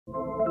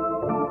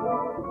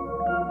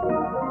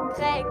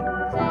Kreg.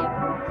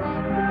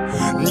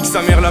 Nique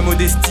sa mère la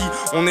modestie,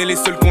 on est les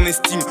seuls qu'on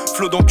estime.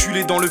 Flot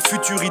d'enculé dans le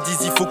futur, ils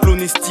disent il faut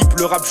cloner ce type.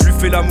 Le rap je lui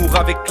fais l'amour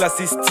avec classe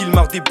et style.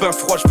 Marre des bains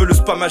froids, je veux le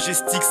spa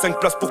majestique. 5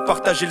 places pour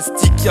partager le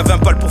stick. Y'a 20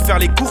 balles pour faire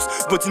les courses,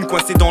 bottines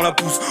coincées dans la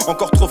pousse.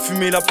 Encore trop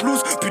fumé la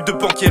pelouse, pute de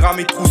banquière à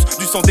mes trousses.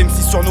 Du sang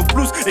d'MC sur nos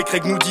blouses, et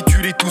Kreg nous dit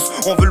tu les tous.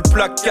 On veut le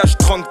plaquage,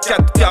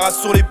 34 carats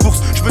sur les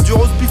bourses. Je veux du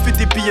rose beef et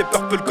des billets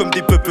purple comme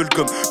des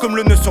bubblegum. Comme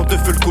le nœud sur de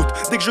feu le côte.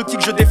 Dès que je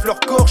kick je défle leur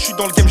corps, je suis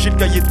dans le game, j'ai le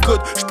cahier de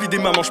code. Je plie des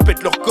mamans, je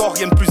pète leur corps,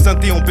 rien de plus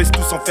indé, on baisse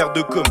tout sans faire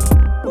de com.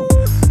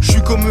 Je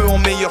suis comme eux en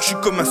meilleur, je suis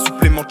comme un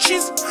supplément de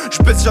cheese.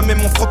 Je baisse jamais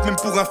mon froc, même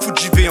pour un foot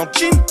j'y vais en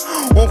jean.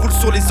 On roule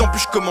sur les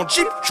embûches comme en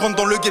jeep. Je rentre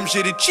dans le game,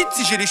 j'ai les cheats.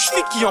 Si j'ai les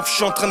chevilles qui enflent, je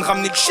suis en train de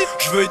ramener le shit.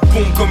 Je veux être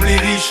bon comme les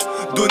riches,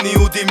 donner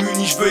aux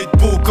démunis. Je veux être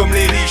beau comme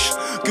les riches,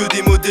 que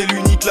des modèles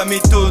uniques. La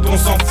méthode, on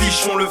s'en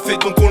fiche, on le fait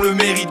donc on le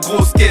mérite.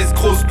 Grosse caisse,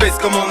 grosse baisse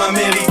comme en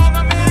Amérique.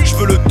 Je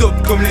veux le top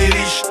comme les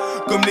riches,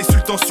 comme les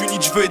sultans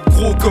sunnites. Je veux être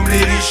gros comme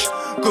les riches,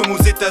 comme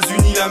aux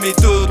États-Unis. La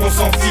méthode, on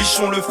s'en fiche,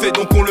 on le fait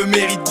donc on le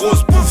mérite.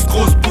 Grosse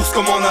bourse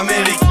comme en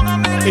Amérique.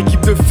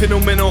 Équipe de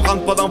phénomènes, on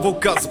rentre pas dans vos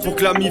cases. Pour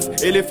que la mif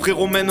et les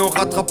frérots mènent, on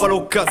rattrape à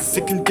l'occasion.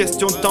 C'est qu'une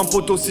question de temps,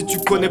 poteau, si tu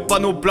connais pas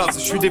nos places. Je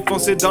suis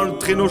défoncé dans le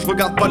traîneau, je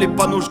regarde pas les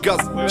panneaux, je gaze.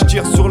 Je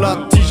tire sur la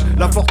tige,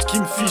 la force qui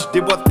me fiche.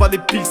 Déboîte pas des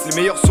piles, les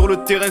meilleurs sur le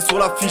terrain, sur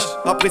la fiche.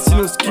 Apprécie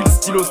nos skills,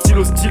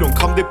 style, on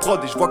crame des prods.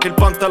 Et je vois quel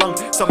pantalon,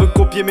 ça veut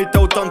copier mais t'as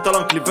autant de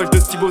talent que les vaches de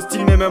Steve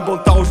Style. Même un bon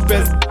tarot je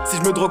pèse. Si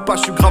je me drogue pas,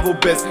 je suis grave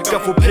obèse.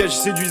 Gaffe au piège,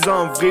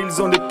 séduisant, en vrai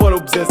ils ont des poils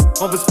obsesses.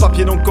 On veut ce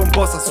papier donc on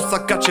bosse, à sauce sa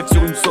 4 chefs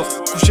sur une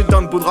sauce. Couché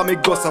dans le beau drap mes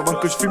gosses avant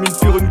que je fume une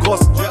pure une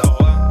grosse.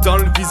 Dans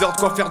le viseur de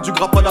quoi faire du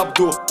gras pas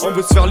d'abdos. On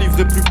veut se faire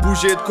livrer plus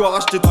bouger, de quoi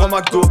racheter 3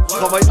 McDo.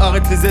 Travail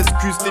arrête les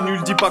excuses, t'es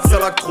nul dis pas que ça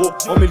lag trop.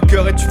 On met le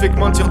cœur et tu fais que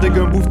mentir des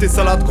gueux, bouffe tes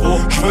salades gros.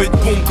 Je veux être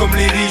bon comme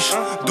les riches,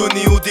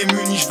 donner aux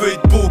démunis. Je veux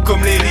être beau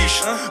comme les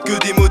riches, que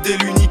des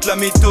modèles uniques. La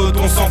méthode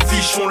on s'en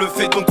fiche, on le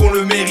fait donc on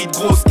le mérite.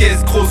 Grosse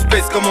caisse, grosse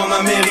baisse comme en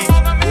Amérique.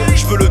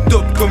 Je veux le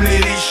top comme les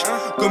riches,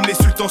 comme les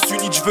sultans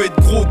sunnites. Je veux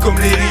être gros comme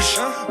les riches,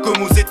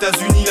 comme aux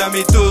États-Unis. La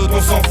méthode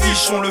on s'en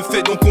fiche, on le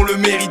fait donc on le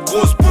mérite.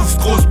 Grosse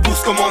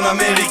bourse comme en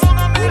Amérique.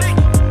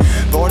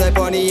 Pour le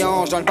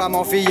pognon, je donne pas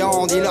mon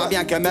fillon. Dis-leur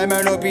bien que même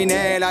un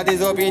opinel a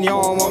des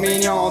opinions, mon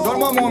mignon.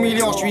 Donne-moi mon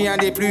million, je suis un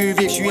des plus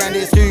vifs, je suis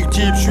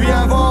indestructible. Je suis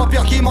un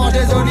vampire qui mange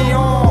des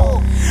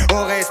oignons.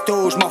 Au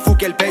resto, je m'en fous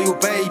qu'elle paye ou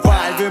paye pas.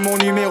 Elle veut mon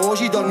numéro,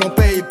 j'y donne mon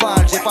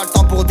Paypal. J'ai pas le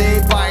temps pour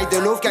des pailles de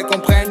l'ouvre qu'elles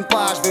comprennent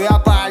pas. Je veux à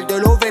pâle de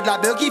l'eau et de la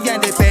beurre qui vient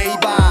des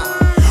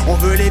Pays-Bas. On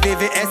veut les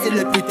VVS et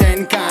le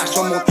putain de cash.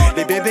 On monte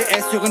les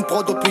BBS sur une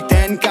prod au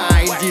putain de cas.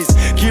 Ils disent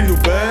qu'ils nous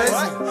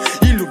buzzent,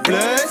 ils nous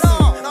blessent,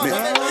 mais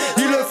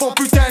ils le font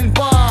putain de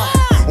pas.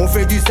 On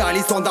fait du sale,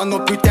 ils sont dans nos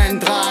putains de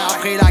draps.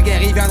 Après la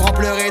guerre, ils viendront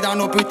pleurer dans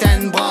nos putains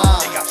de bras.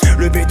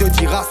 Le B te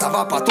dira ça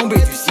va pas tomber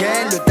du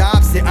ciel. Le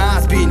dab c'est un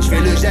spin, je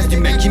fais le geste du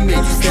mec qui met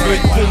du sel. Je veux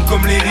être bon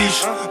comme les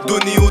riches,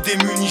 donner aux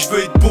démunis. Je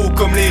veux être beau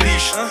comme les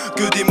riches,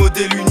 que des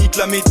modèles uniques.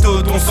 La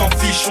méthode on s'en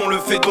fiche, on le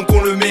fait donc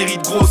on le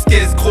mérite. Grosse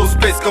caisse, grosse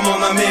baisse comme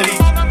en Amérique.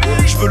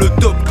 Je veux le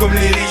top comme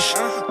les riches,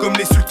 comme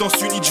les sultans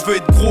sunnites. Je veux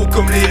être gros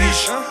comme les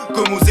riches,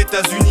 comme aux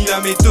États-Unis. La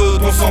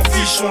méthode on s'en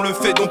fiche, on le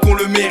fait donc on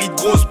le mérite.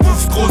 Grosse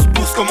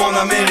bourse comme en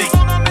Amérique.